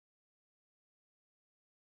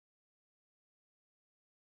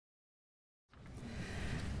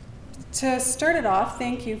To start it off,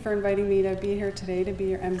 thank you for inviting me to be here today to be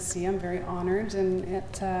your MC. I'm very honored, and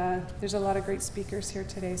there's a lot of great speakers here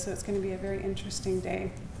today, so it's going to be a very interesting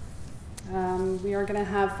day. We are going to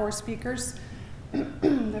have 4 speakers.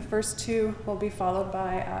 The first 2 will be followed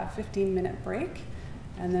by a 15-minute break,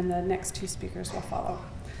 and then the next 2 speakers will follow.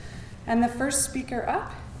 And the first speaker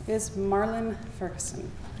up is Marlyn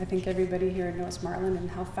Ferguson. I think everybody here knows Marlyn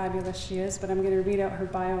and how fabulous she is, but I'm going to read out her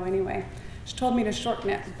bio anyway. She told me to shorten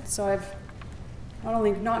it, so I've not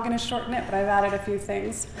only not going to shorten it, but I've added a few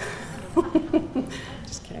things.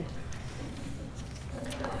 Just kidding.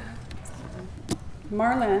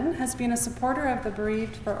 Marlyn has been a supporter of the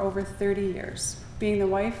bereaved for over 30 years. Being the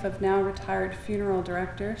wife of now retired funeral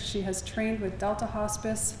director, she has trained with Delta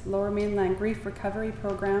Hospice, Lower Mainland Grief Recovery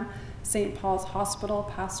Program, St. Paul's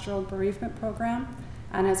Hospital Pastoral Bereavement Program,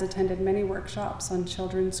 and has attended many workshops on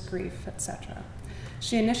children's grief, etc.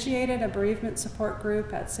 She initiated a bereavement support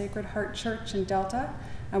group at Sacred Heart Church in Delta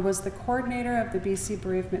and was the coordinator of the BC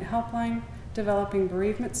Bereavement Helpline, developing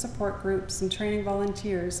bereavement support groups and training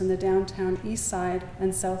volunteers in the downtown Eastside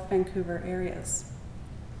and South Vancouver areas.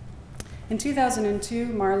 In 2002,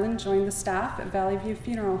 Marlyn joined the staff at Valley View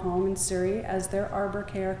Funeral Home in Surrey as their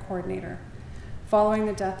Arborcare Coordinator. Following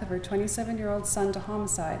the death of her 27-year-old son to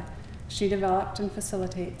homicide, she developed and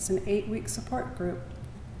facilitates an 8-week support group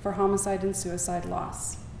for homicide and suicide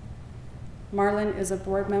loss. Marlyn is a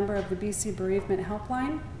board member of the BC Bereavement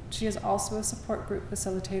Helpline. She is also a support group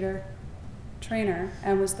facilitator, trainer,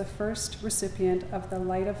 and was the first recipient of the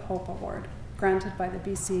Light of Hope Award, granted by the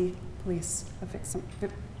BC Police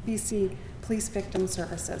Victim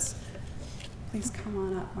Services. Please come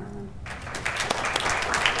on up, Marlyn.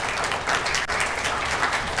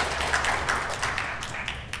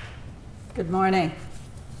 Good morning.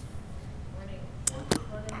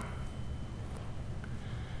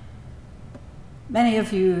 Many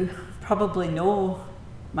of you probably know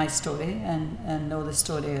my story and know the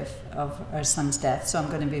story of our son's death, so I'm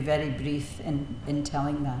going to be very brief in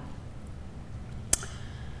telling that.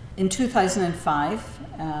 In 2005,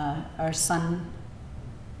 our son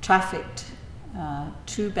trafficked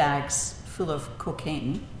 2 bags full of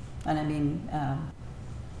cocaine, and I mean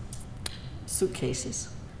suitcases,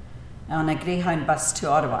 on a Greyhound bus to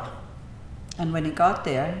Ottawa. And when he got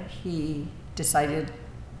there, he decided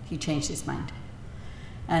he changed his mind.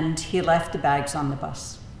 And he left the bags on the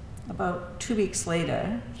bus. About 2 weeks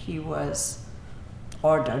later, he was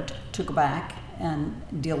ordered to go back and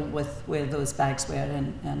deal with where those bags were,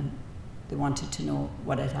 and they wanted to know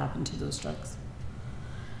what had happened to those drugs.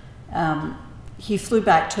 He flew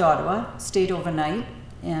back to Ottawa, stayed overnight,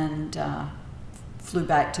 and flew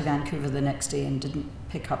back to Vancouver the next day and didn't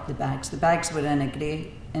pick up the bags. The bags were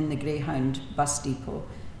in the Greyhound bus depot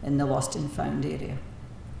in the Lost and Found area.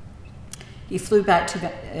 He flew back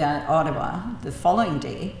to Ottawa the following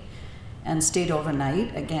day and stayed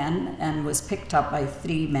overnight again, and was picked up by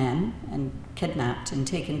 3 men and kidnapped and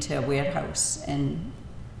taken to a warehouse in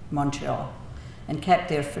Montreal and kept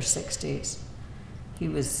there for 6 days. He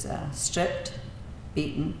was stripped,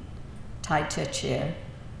 beaten, tied to a chair,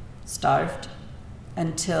 starved,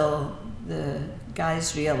 until the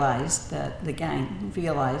guys realized that, the gang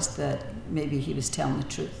realized that maybe he was telling the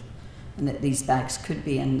truth and that these bags could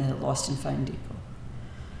be in the Lost and Found depot.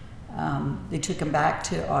 They took him back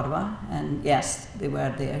to Ottawa, and yes, they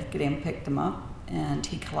were there. Graham picked them up, and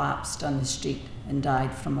he collapsed on the street and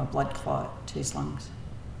died from a blood clot to his lungs.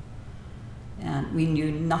 And we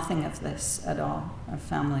knew nothing of this at all. Our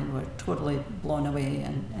family were totally blown away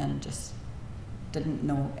and just didn't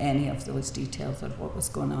know any of those details of what was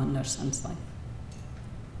going on in our son's life.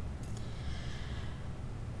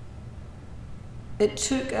 It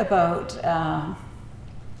took about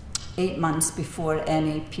 8 months before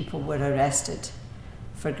any people were arrested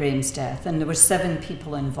for Graham's death, and there were 7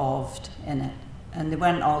 people involved in it, and they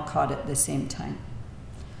weren't all caught at the same time.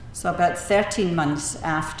 So about 13 months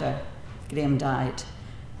after Graham died,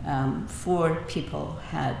 4 people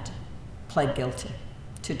had pled guilty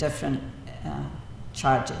to different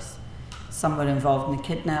charges. Some were involved in the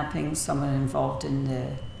kidnapping, some were involved in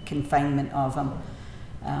the confinement of him.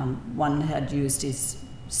 One had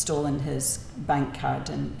stolen his bank card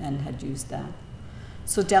and had used that.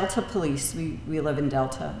 So Delta Police, we live in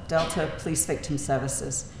Delta Police Victim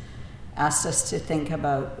Services, asked us to think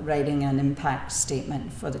about writing an impact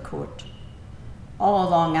statement for the court. All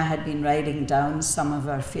along I had been writing down some of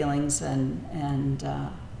our feelings and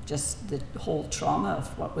just the whole trauma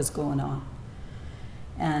of what was going on.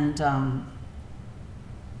 And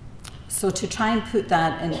so to try and put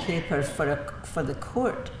that in paper for the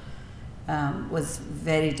court was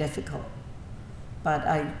very difficult. but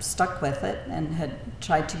I stuck with it and had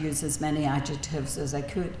tried to use as many adjectives as I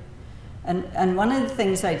could. And one of the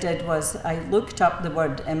things I did was I looked up the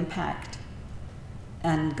word impact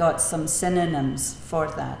and got some synonyms for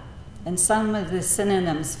that. And some of the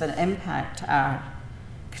synonyms for impact are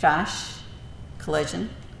crash, collision,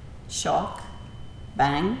 shock,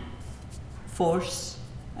 bang, force,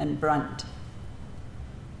 and brunt.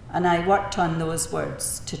 And I worked on those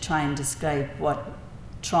words to try and describe what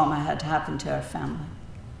trauma had happened to our family.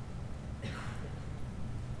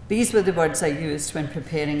 These were the words I used when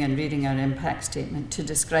preparing and reading our impact statement to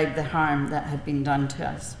describe the harm that had been done to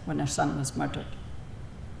us when our son was murdered.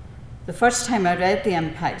 The first time I read the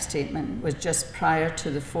impact statement was just prior to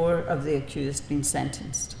the 4 of the accused being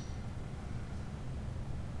sentenced.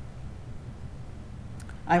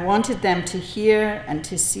 I wanted them to hear and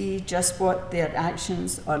to see just what their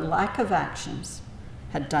actions or lack of actions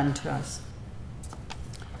had done to us.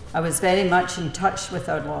 I was very much in touch with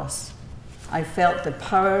our loss. I felt the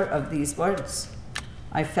power of these words.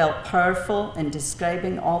 I felt powerful in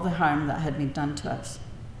describing all the harm that had been done to us.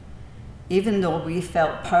 Even though we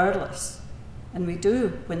felt powerless, and we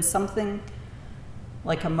do when something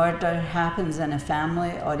like a murder happens in a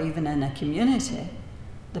family or even in a community,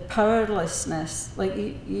 the powerlessness, like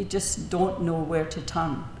you just don't know where to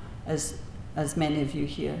turn, as many of you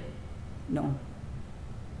here know.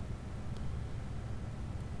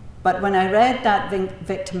 But when I read that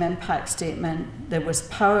victim impact statement, there was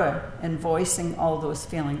power in voicing all those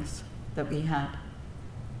feelings that we had.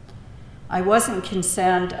 I wasn't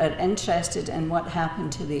concerned or interested in what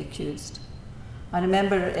happened to the accused. I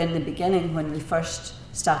remember in the beginning when we first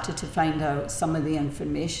started to find out some of the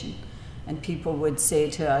information, and people would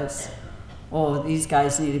say to us, oh, these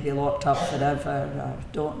guys need to be locked up forever, or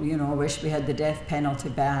don't, wish we had the death penalty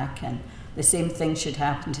back, and the same thing should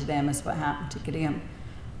happen to them as what happened to Graham.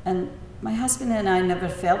 And my husband and I never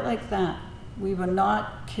felt like that. We were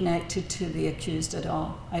not connected to the accused at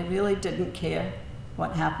all. I really didn't care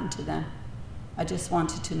what happened to them. I just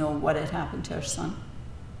wanted to know what had happened to our son.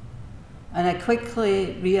 And I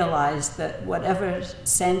quickly realized that whatever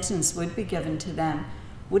sentence would be given to them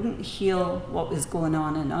wouldn't heal what was going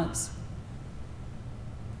on in us.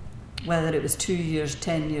 Whether it was 2 years,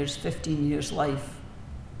 10 years, 15 years life.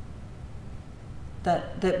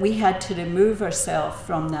 That we had to remove ourselves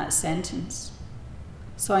from that sentence.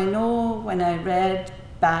 So I know when I read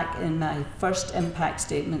back in my first impact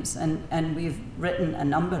statements, and we've written a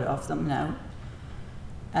number of them now,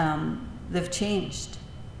 they've changed.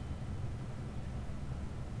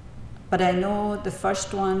 But I know the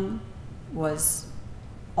first one was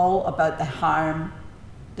all about the harm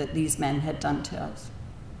that these men had done to us.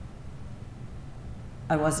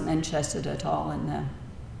 I wasn't interested at all in them.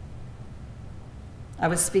 I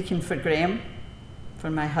was speaking for Graham, for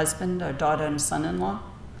my husband, our daughter and son-in-law,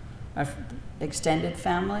 our extended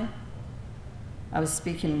family. I was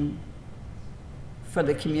speaking for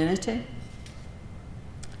the community.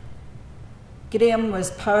 Graham was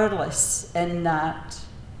powerless in that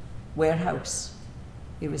warehouse.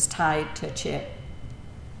 He was tied to a chair.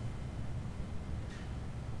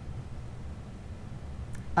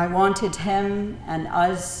 I wanted him and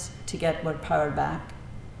us to get our power back.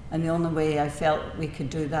 And the only way I felt we could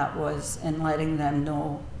do that was in letting them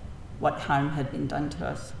know what harm had been done to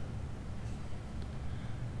us.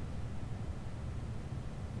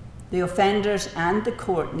 The offenders and the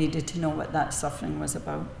court needed to know what that suffering was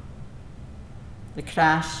about. The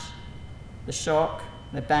crash, the shock,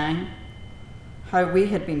 the bang, how we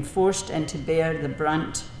had been forced into bear the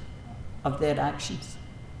brunt of their actions.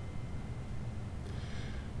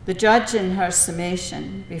 The judge in her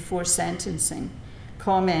summation before sentencing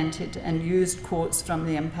commented and used quotes from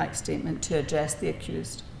the impact statement to address the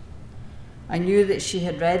accused. I knew that she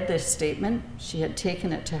had read this statement, she had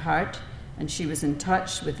taken it to heart, and she was in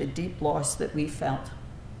touch with the deep loss that we felt.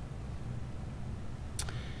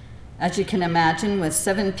 As you can imagine, with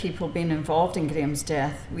 7 people being involved in Graham's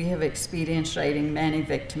death, we have experienced writing many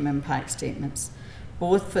victim impact statements,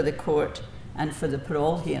 both for the court and for the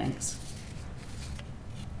parole hearings.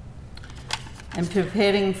 In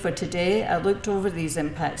preparing for today, I looked over these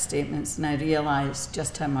impact statements and I realized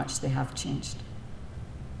just how much they have changed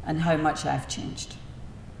and how much I've changed.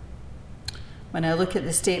 When I look at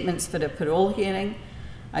the statements for the parole hearing,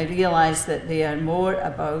 I realize that they are more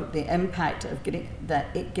about the impact of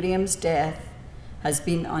Graham's death has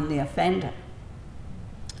been on the offender.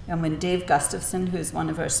 And when Dave Gustafson, who's one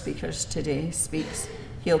of our speakers today, speaks,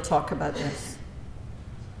 he'll talk about this.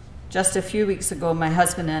 Just a few weeks ago, my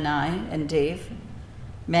husband and I and Dave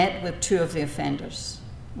met with 2 of the offenders,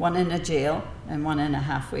 one in a jail and one in a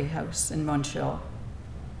halfway house in Montreal.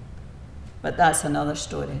 But that's another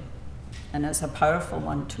story, and it's a powerful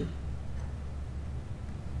one too.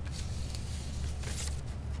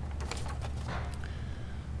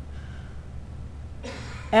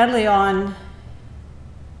 Early on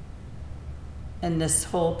in this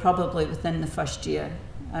whole, probably within the first year,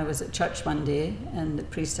 I was at church one day, and the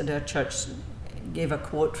priest at our church gave a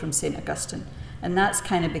quote from St. Augustine, and that's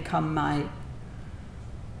kind of become my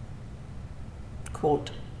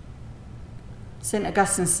quote. St.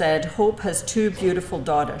 Augustine said, "Hope has two beautiful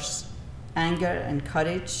daughters, anger and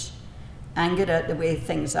courage, anger at the way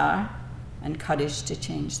things are, and courage to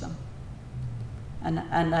change them."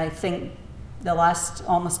 And I think the last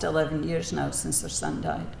almost 11 years now since their son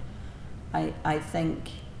died, I think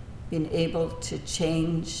being able to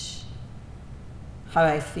change how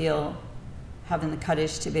I feel, having the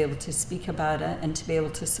courage to be able to speak about it and to be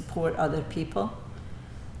able to support other people,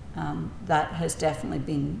 that has definitely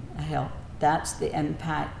been a help. That's the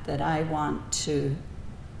impact that I want to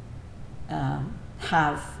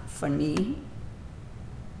have for me.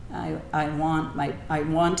 I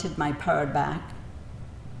wanted my power back.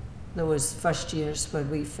 Those first years where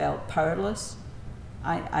we felt powerless,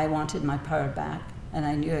 I wanted my power back, and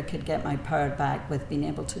I knew I could get my power back with being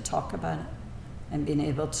able to talk about it and being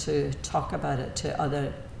able to talk about it to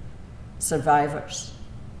other survivors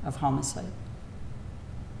of homicide.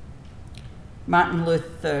 Martin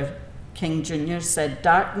Luther King Jr. said,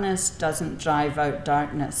 "Darkness doesn't drive out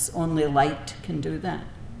darkness, only light can do that.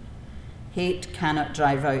 Hate cannot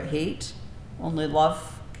drive out hate, only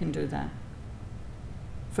love can do that.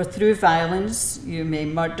 For through violence you may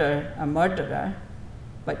murder a murderer,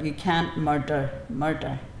 but you can't murder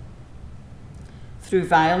murder. Through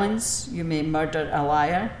violence you may murder a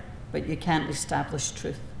liar, but you can't establish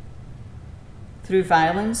truth. Through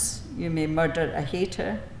violence you may murder a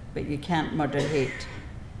hater, but you can't murder hate.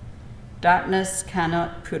 Darkness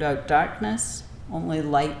cannot put out darkness, only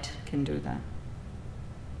light can do that.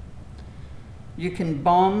 You can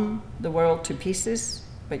bomb the world to pieces,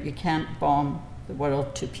 but you can't bomb the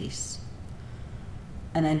world to peace."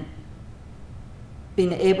 And then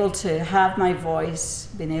being able to have my voice,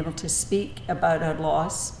 being able to speak about our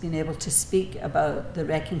loss, being able to speak about the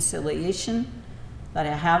reconciliation that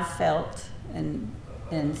I have felt in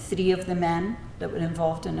 3 of the men that were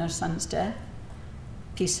involved in our son's death,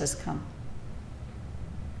 peace has come.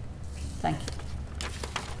 Thank you.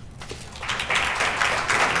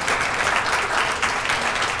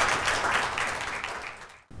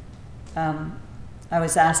 I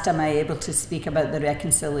was asked, am I able to speak about the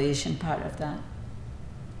reconciliation part of that?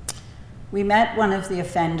 We met one of the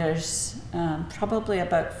offenders probably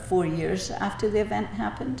about 4 years after the event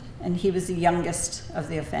happened, and he was the youngest of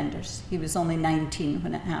the offenders. He was only 19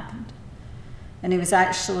 when it happened. And he was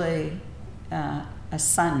actually a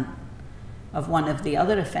son of one of the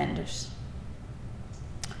other offenders.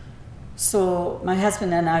 So my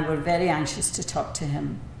husband and I were very anxious to talk to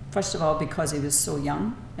him, first of all because he was so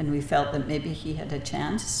young, and we felt that maybe he had a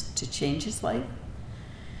chance to change his life,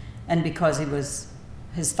 and because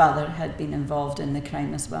his father had been involved in the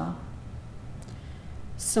crime as well.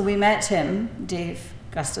 So we met him, Dave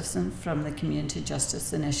Gustafson from the Community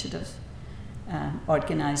Justice Initiative,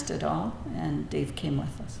 organised it all, and Dave came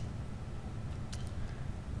with us.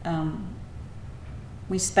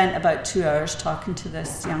 We spent about 2 hours talking to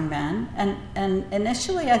this young man, and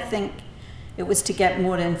initially I think it was to get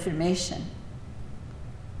more information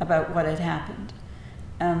about what had happened.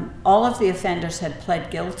 All of the offenders had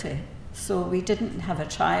pled guilty, so we didn't have a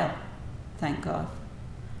trial, thank God.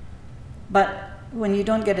 But when you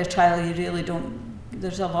don't get a trial, you really don't,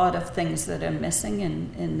 there's a lot of things that are missing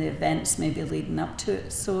in the events maybe leading up to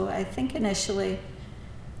it. So I think initially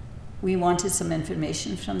we wanted some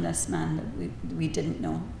information from this man that we didn't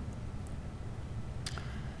know.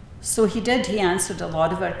 So he did, he answered a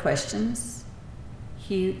lot of our questions.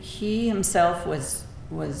 He himself was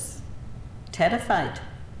terrified.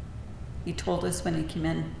 He told us when he came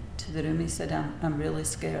in to the room, he said, I'm really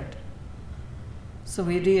scared. So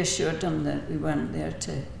we reassured him that we weren't there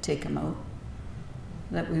to take him out,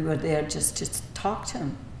 that we were there just to talk to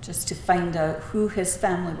him, just to find out who his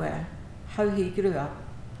family were, how he grew up.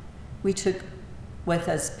 We took with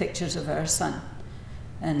us pictures of our son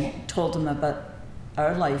and told him about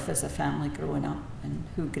our life as a family growing up and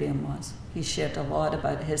who Graham was. He shared a lot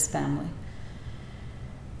about his family.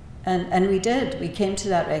 And we did. We came to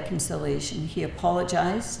that reconciliation. He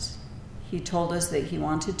apologized. He told us that he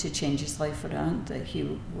wanted to change his life around, that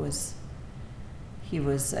he was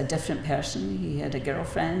a different person. He had a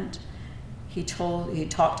girlfriend. He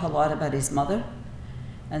talked a lot about his mother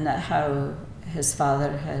and that how his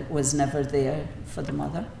father was never there for the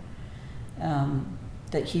mother.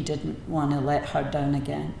 that he didn't want to let her down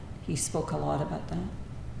again. He spoke a lot about that.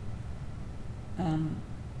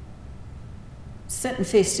 Sitting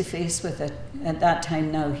face to face with it, at that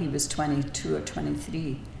time now he was 22 or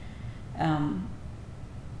 23,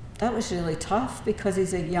 that was really tough because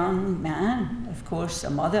he's a young man. Of course, a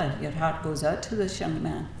mother, your heart goes out to this young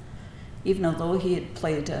man. Even although he had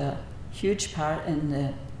played a huge part in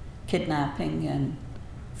the kidnapping and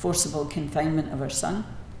forcible confinement of her son.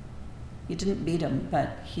 He didn't beat him,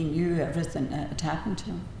 but he knew everything that had happened to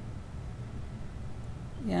him.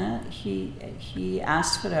 Yeah, he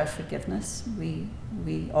asked for our forgiveness. We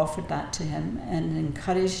offered that to him and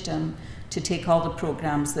encouraged him to take all the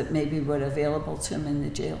programs that maybe were available to him in the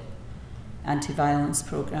jail. Anti-violence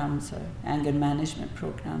programs or anger management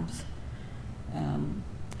programs,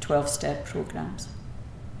 12-step programs.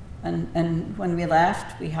 And when we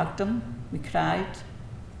left, we hugged him, we cried,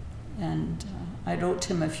 and I wrote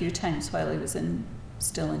to him a few times while he was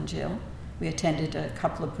still in jail. We attended a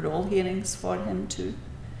couple of parole hearings for him too,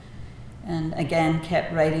 and again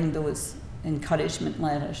kept writing those encouragement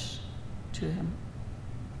letters to him.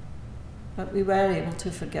 But we were able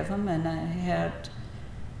to forgive him, and I heard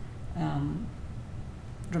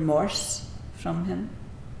remorse from him.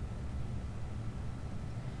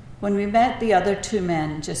 When we met the other two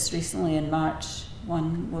men just recently in March,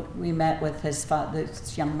 we met with his father,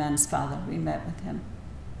 this young man's father. We met with him.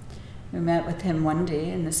 We met with him one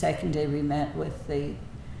day, and the second day we met with the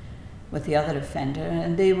other offender,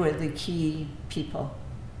 and they were the key people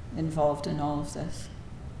involved in all of this.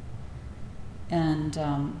 And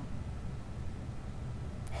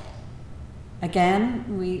again,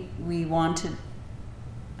 we wanted,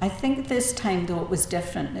 I think this time though it was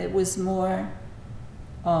different. It was more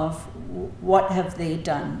of what have they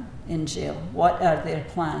done in jail? What are their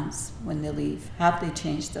plans when they leave? Have they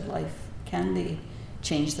changed their life? Can they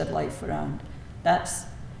change their life around?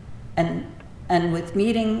 And with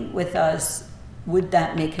meeting with us, would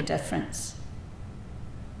that make a difference?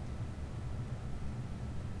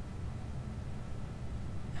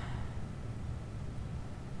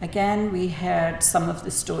 Again, we heard some of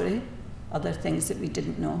the story, other things that we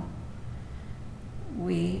didn't know.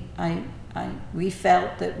 We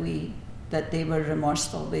felt that they were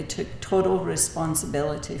remorseful. They took total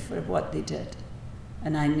responsibility for what they did,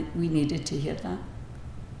 and we needed to hear that.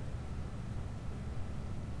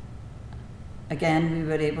 Again, we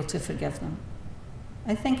were able to forgive them.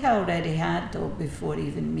 I think I already had, though, before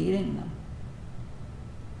even meeting them.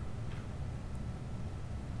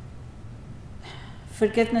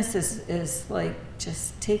 Forgiveness is like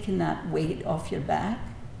just taking that weight off your back.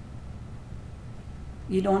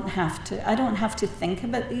 You don't have to, I don't have to think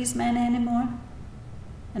about these men anymore.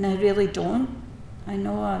 And I really don't. I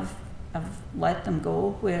know I've let them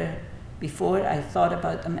go where before I thought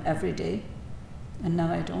about them every day, and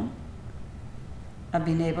now I don't. I've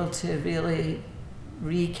been able to really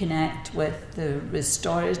reconnect with the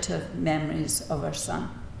restorative memories of our son,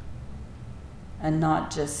 and not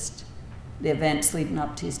just the events leading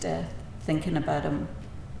up to his death, thinking about him,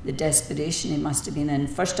 the desperation he must have been in,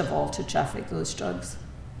 first of all, to traffic those drugs,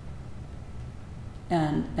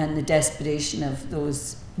 and the desperation of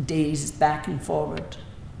those days back and forward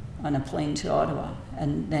on a plane to Ottawa,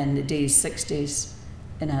 and then the days, 6 days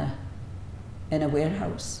in a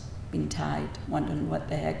warehouse, being tied, wondering what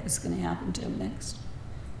the heck was going to happen to him next.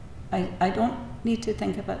 I don't need to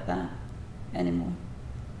think about that anymore.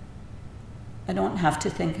 I don't have to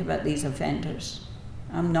think about these offenders.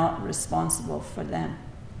 I'm not responsible for them.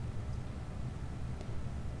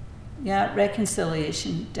 Yeah,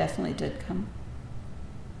 reconciliation definitely did come.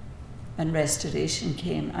 And restoration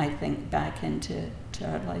came, I think, back into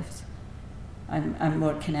our lives. I'm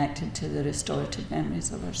more connected to the restorative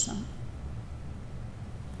memories of our son.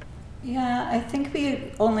 Yeah, I think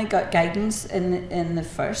we only got guidance in the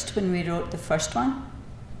first, when we wrote the first one.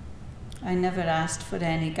 I never asked for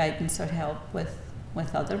any guidance or help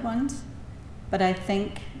with other ones. But I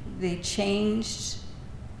think they changed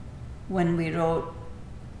when we wrote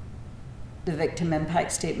the victim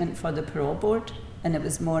impact statement for the parole board, and it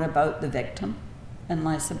was more about the victim and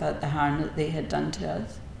less about the harm that they had done to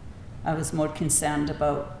us. I was more concerned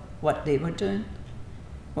about what they were doing,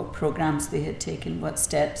 what programs they had taken, what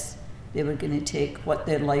steps they were going to take, what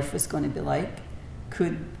their life was going to be like.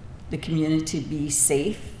 Could the community be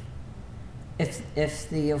safe if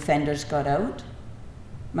the offenders got out?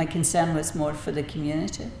 My concern was more for the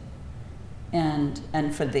community and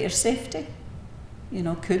for their safety. You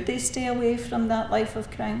know, could they stay away from that life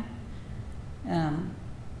of crime?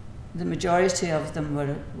 The majority of them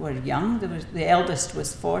were young. The eldest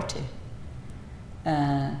was 40.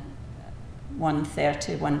 one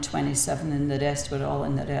 30, one 27, and the rest were all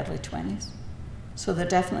in their early 20s. So there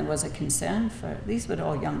definitely was a concern for, these were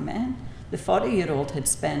all young men. The 40-year-old had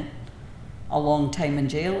spent a long time in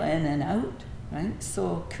jail, in and out, right?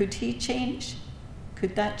 So could he change?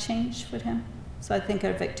 Could that change for him? So I think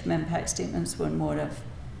our victim impact statements were more of,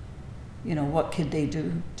 you know, what could they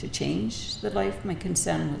do to change the life? My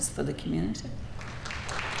concern was for the community.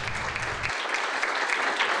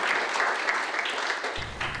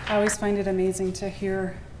 I always find it amazing to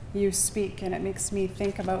hear you speak, and it makes me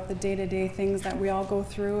think about the day-to-day things that we all go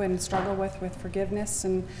through and struggle with forgiveness,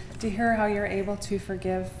 and to hear how you're able to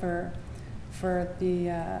forgive for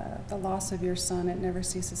the loss of your son. It never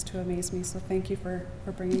ceases to amaze me. So thank you for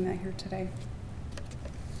bringing that here today.